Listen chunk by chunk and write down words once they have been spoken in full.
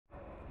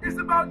It's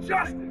about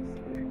justice.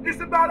 It's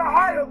about a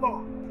higher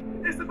law.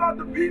 It's about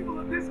the people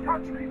of this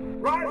country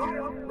rising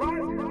up,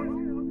 rising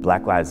up.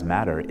 Black Lives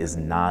Matter is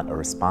not a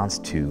response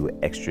to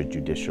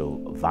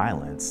extrajudicial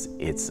violence.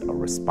 It's a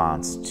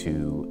response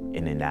to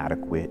an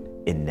inadequate,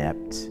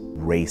 inept,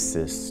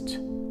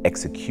 racist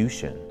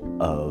execution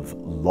of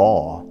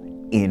law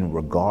in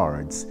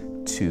regards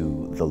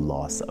to the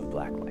loss of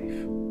Black life.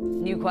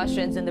 New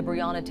questions in the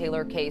Breonna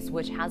Taylor case,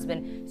 which has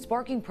been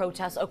sparking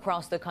protests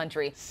across the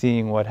country.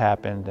 Seeing what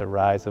happened, the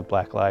rise of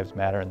Black Lives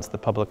Matter, and the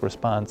public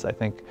response, I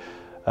think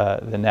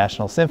the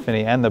National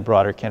Symphony and the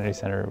broader Kennedy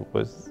Center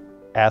was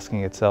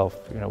asking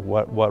itself,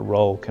 what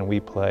role can we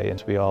play?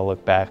 And we all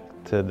look back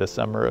to the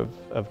summer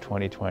of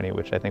 2020,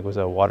 which I think was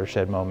a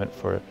watershed moment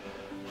for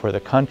the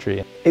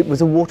country. It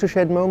was a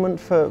watershed moment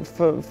for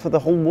the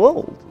whole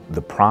world.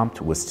 The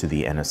prompt was to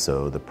the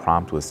NSO, the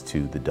prompt was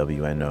to the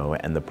WNO,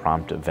 and the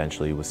prompt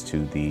eventually was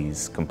to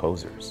these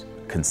composers.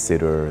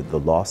 Consider the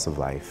loss of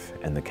life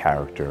and the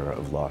character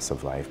of loss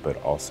of life, but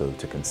also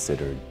to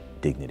consider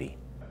dignity.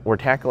 We're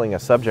tackling a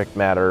subject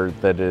matter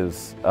that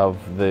is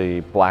of the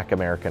Black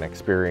American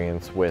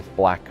experience with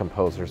Black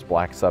composers,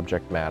 Black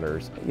subject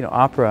matters.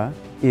 Opera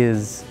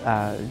is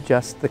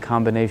just the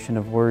combination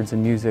of words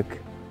and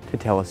music to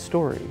tell a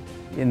story.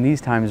 In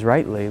these times,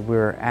 rightly,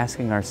 we're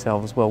asking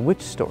ourselves, well,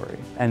 which story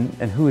and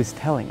who is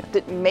telling it?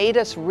 It made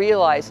us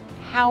realize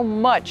how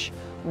much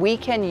we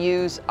can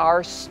use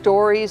our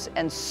stories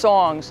and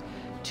songs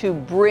to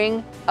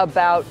bring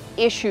about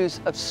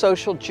issues of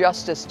social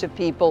justice to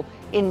people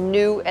in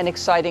new and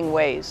exciting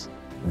ways.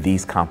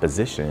 These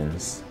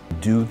compositions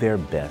do their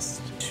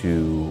best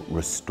to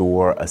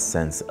restore a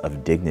sense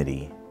of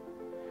dignity,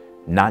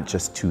 not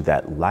just to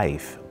that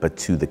life, but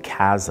to the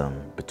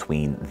chasm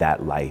between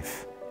that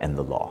life and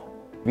the law.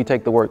 If you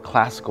take the word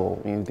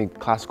classical, you think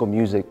classical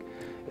music,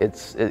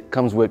 it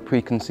comes with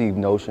preconceived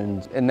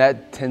notions, and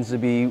that tends to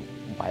be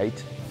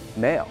white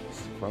males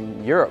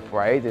from Europe,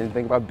 right? And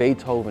think about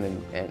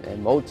Beethoven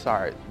and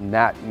Mozart,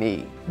 not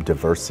me.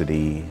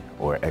 Diversity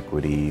or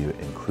equity,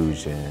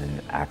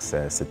 inclusion,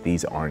 access, that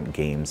these aren't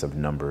games of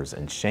numbers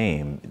and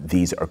shame.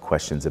 These are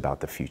questions about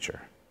the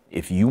future.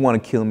 If you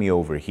want to kill me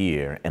over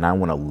here and I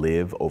want to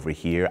live over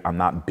here, I'm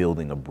not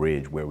building a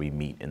bridge where we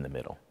meet in the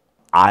middle.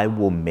 I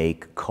will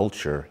make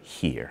culture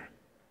here.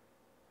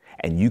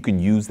 And you can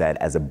use that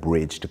as a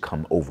bridge to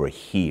come over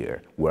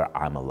here where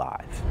I'm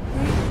alive.